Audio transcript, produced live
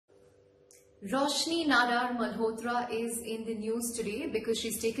Roshni Nadar Malhotra is in the news today because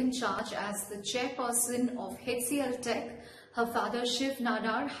she's taken charge as the chairperson of HCL Tech. Her father Shiv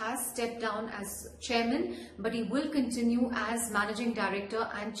Nadar has stepped down as chairman, but he will continue as managing director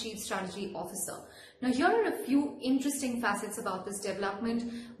and chief strategy officer. Now here are a few interesting facets about this development,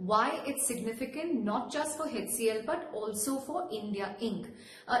 why it's significant not just for HCL but also for India Inc.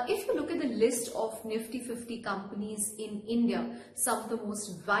 If you look at the list of Nifty 50 companies in India, some of the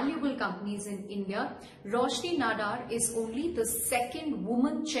most valuable companies in India, Roshni Nadar is only the second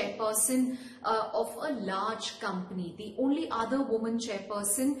woman chairperson of a large company. The only other woman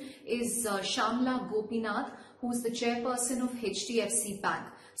chairperson is Shamla Gopinath, who's the chairperson of HDFC Bank.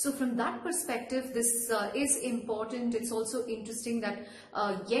 So from that perspective, this is important. It's also interesting that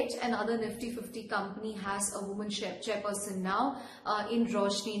yet another Nifty 50 company has a woman chairperson now in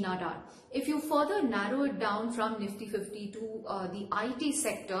Roshni Nadar. If you further narrow it down from Nifty 50 to the IT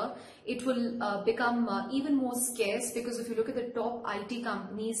sector, it will become even more scarce, because if you look at the top IT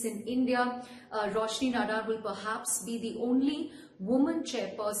companies in India, Roshni Nadar will perhaps be the only woman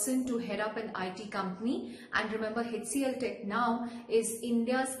chairperson to head up an IT company. And remember, HCL Tech now is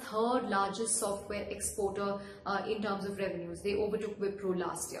India's third largest software exporter in terms of revenues. They overtook Wipro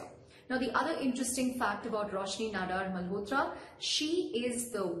last year. Now, the other interesting fact about Roshni Nadar Malhotra, she is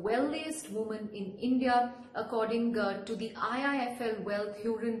the wealthiest woman in India according to the IIFL Wealth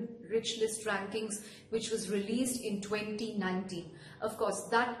Huron Rich List rankings, which was released in 2019. Of course,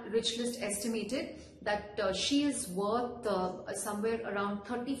 that rich list estimated that she is worth somewhere around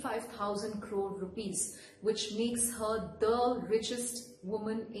 35,000 crore rupees, which makes her the richest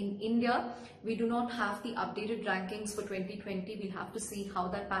woman in India. We do not have the updated rankings for 2020. We'll have to see how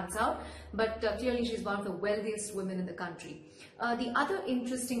that pans out. But clearly, she's one of the wealthiest women in the country. The other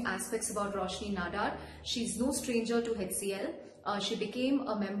interesting aspects about Roshni Nadar, she's no stranger to HCL. She became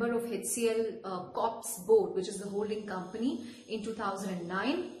a member of HCL Corp's board, which is the holding company, in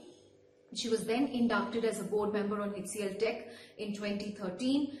 2009. She was then inducted as a board member on HCL Tech in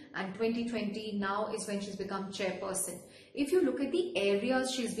 2013, and 2020 now is when she's become chairperson. If you look at the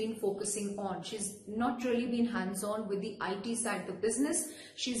areas she's been focusing on, she's not really been hands-on with the IT side of the business.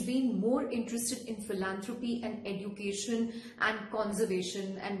 She's been more interested in philanthropy and education and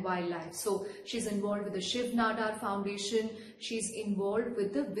conservation and wildlife. So she's involved with the Shiv Nadar Foundation. She's involved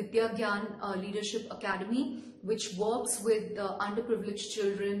with the Vidya Gyan Leadership Academy, which works with underprivileged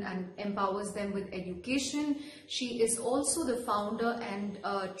children and empowers them with education. She is also the founder and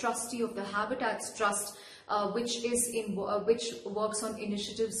trustee of the Habitats Trust, which works on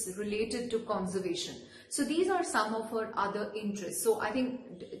initiatives related to conservation. So these are some of her other interests. So I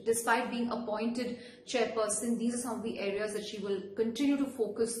think despite being appointed chairperson, these are some of the areas that she will continue to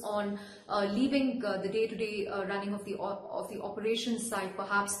focus on, leaving the day-to-day running of the operations side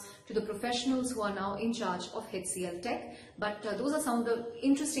perhaps to the professionals who are now in charge of HCL Tech. But those are some of the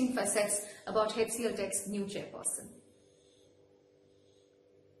interesting facets about HCL Tech's new chairperson.